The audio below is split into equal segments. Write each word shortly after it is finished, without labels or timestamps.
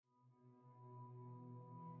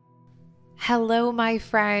Hello, my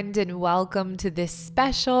friend, and welcome to this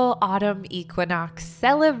special autumn equinox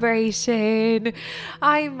celebration.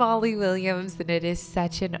 I'm Molly Williams, and it is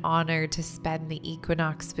such an honor to spend the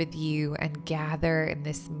equinox with you and gather in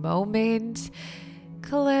this moment,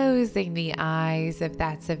 closing the eyes if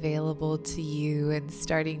that's available to you, and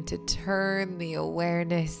starting to turn the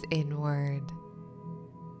awareness inward.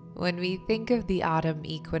 When we think of the autumn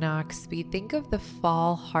equinox, we think of the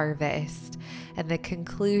fall harvest and the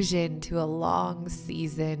conclusion to a long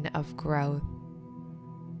season of growth.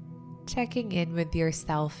 Checking in with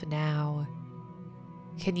yourself now.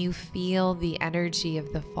 Can you feel the energy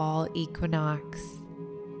of the fall equinox?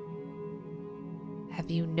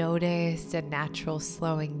 Have you noticed a natural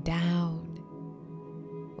slowing down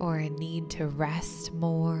or a need to rest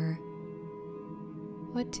more?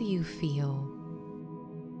 What do you feel?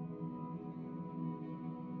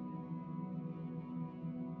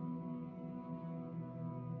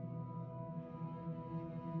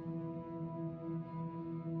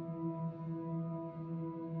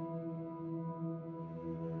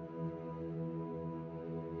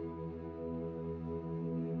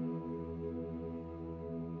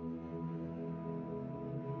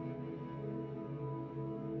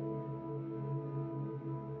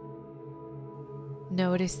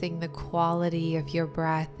 Noticing the quality of your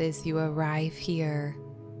breath as you arrive here.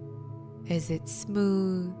 Is it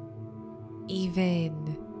smooth,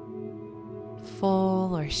 even,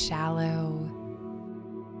 full, or shallow?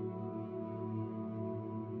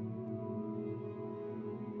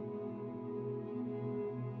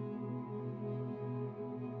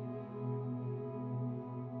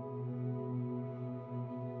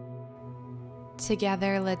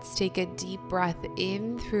 Together, let's take a deep breath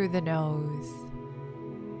in through the nose.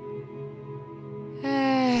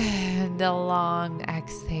 And a long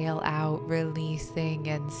exhale out, releasing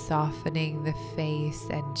and softening the face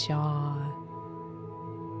and jaw.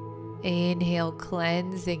 Inhale,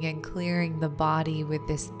 cleansing and clearing the body with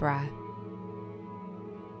this breath.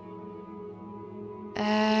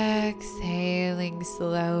 Exhaling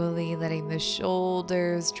slowly, letting the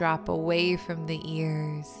shoulders drop away from the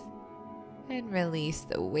ears and release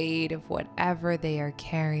the weight of whatever they are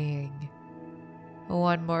carrying.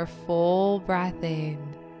 One more full breath in.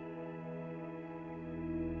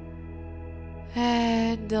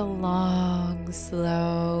 And a long,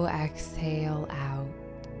 slow exhale out.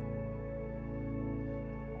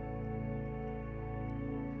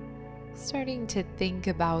 Starting to think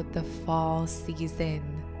about the fall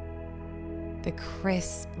season, the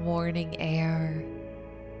crisp morning air,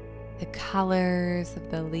 the colors of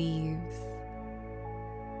the leaves,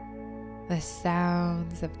 the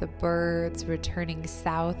sounds of the birds returning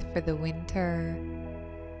south for the winter,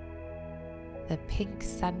 the pink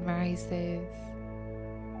sunrises,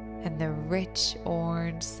 and the rich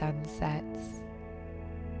orange sunsets,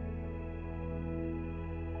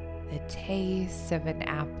 the taste of an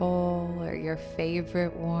apple or your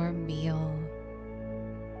favorite warm meal,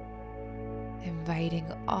 inviting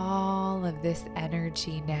all of this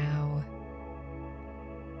energy now,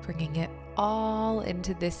 bringing it all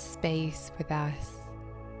into this space with us.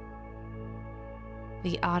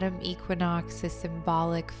 The autumn equinox is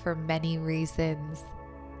symbolic for many reasons.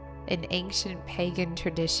 In ancient pagan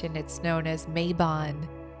tradition, it's known as Mabon,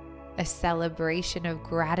 a celebration of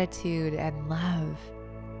gratitude and love.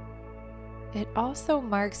 It also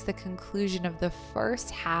marks the conclusion of the first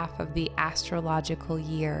half of the astrological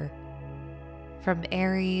year. From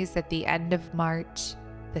Aries at the end of March,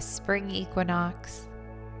 the spring equinox,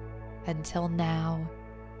 until now,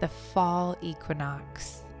 the fall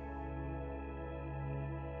equinox.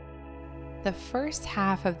 The first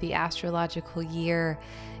half of the astrological year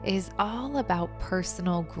is all about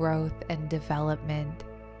personal growth and development.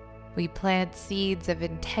 We plant seeds of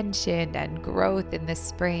intention and growth in the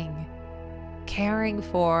spring, caring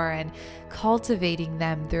for and cultivating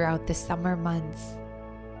them throughout the summer months.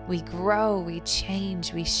 We grow, we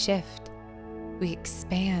change, we shift, we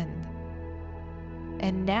expand.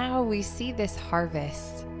 And now we see this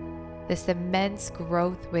harvest, this immense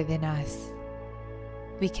growth within us.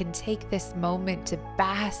 We can take this moment to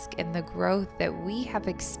bask in the growth that we have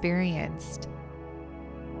experienced.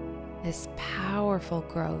 This powerful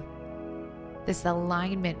growth, this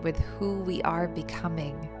alignment with who we are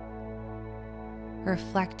becoming.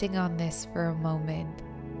 Reflecting on this for a moment.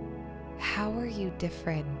 How are you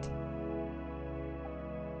different?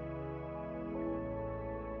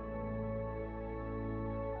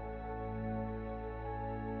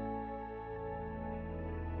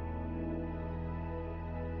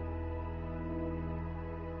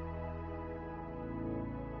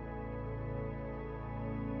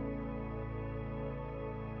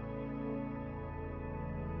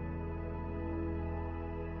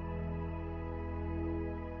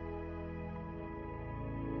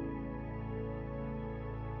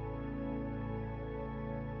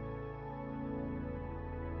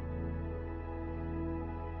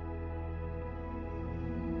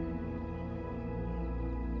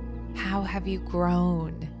 how have you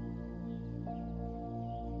grown?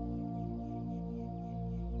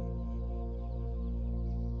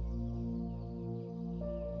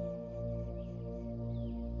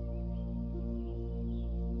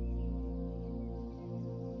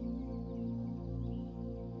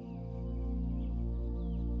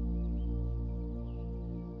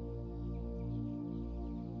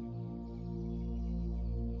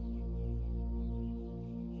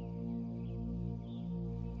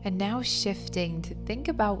 And now shifting to think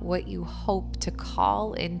about what you hope to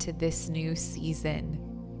call into this new season,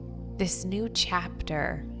 this new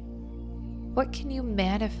chapter. What can you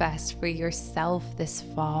manifest for yourself this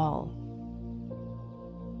fall?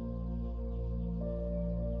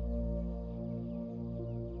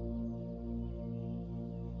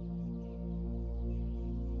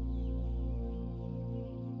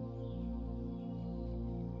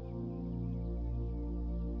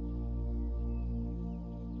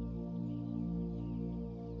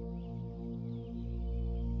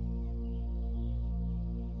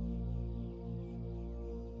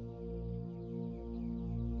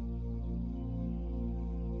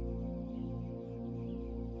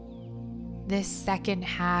 This second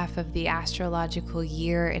half of the astrological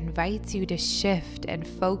year invites you to shift and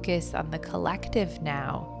focus on the collective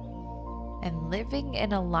now and living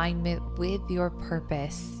in alignment with your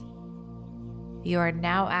purpose. You are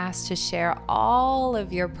now asked to share all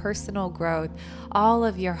of your personal growth, all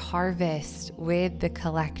of your harvest with the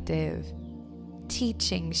collective,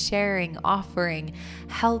 teaching, sharing, offering,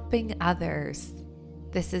 helping others.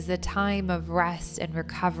 This is a time of rest and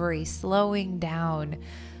recovery, slowing down,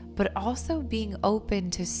 but also being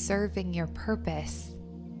open to serving your purpose.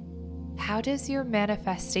 How does your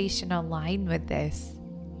manifestation align with this?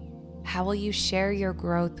 How will you share your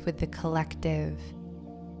growth with the collective?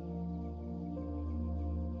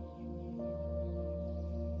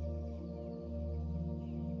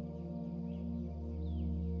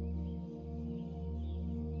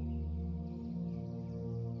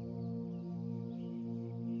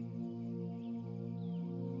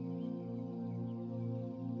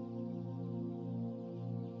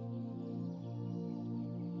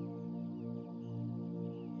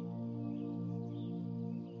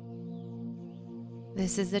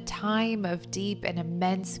 This is a time of deep and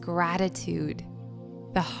immense gratitude.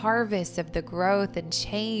 The harvest of the growth and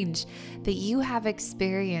change that you have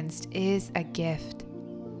experienced is a gift.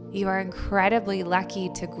 You are incredibly lucky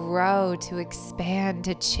to grow, to expand,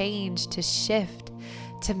 to change, to shift,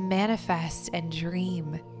 to manifest and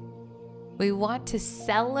dream. We want to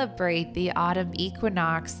celebrate the autumn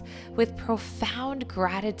equinox with profound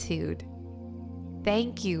gratitude.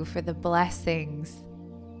 Thank you for the blessings.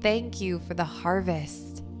 Thank you for the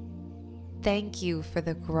harvest. Thank you for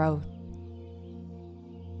the growth.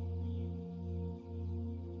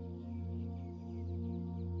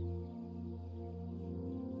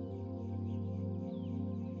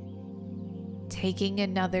 Taking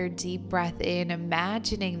another deep breath in,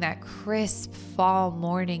 imagining that crisp fall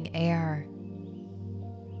morning air.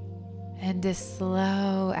 And a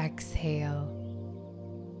slow exhale.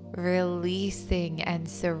 Releasing and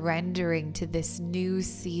surrendering to this new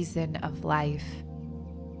season of life.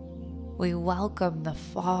 We welcome the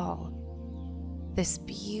fall, this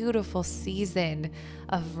beautiful season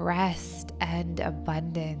of rest and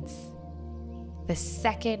abundance. The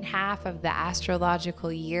second half of the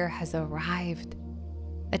astrological year has arrived,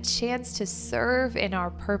 a chance to serve in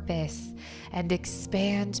our purpose and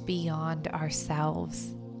expand beyond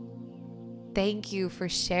ourselves. Thank you for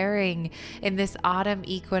sharing in this autumn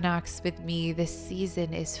equinox with me. This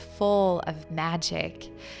season is full of magic,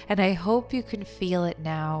 and I hope you can feel it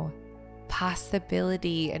now.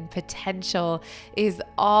 Possibility and potential is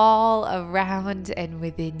all around and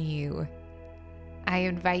within you. I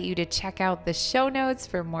invite you to check out the show notes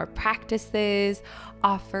for more practices,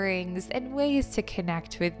 offerings, and ways to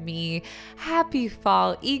connect with me. Happy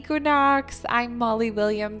fall equinox. I'm Molly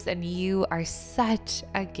Williams, and you are such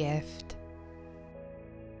a gift.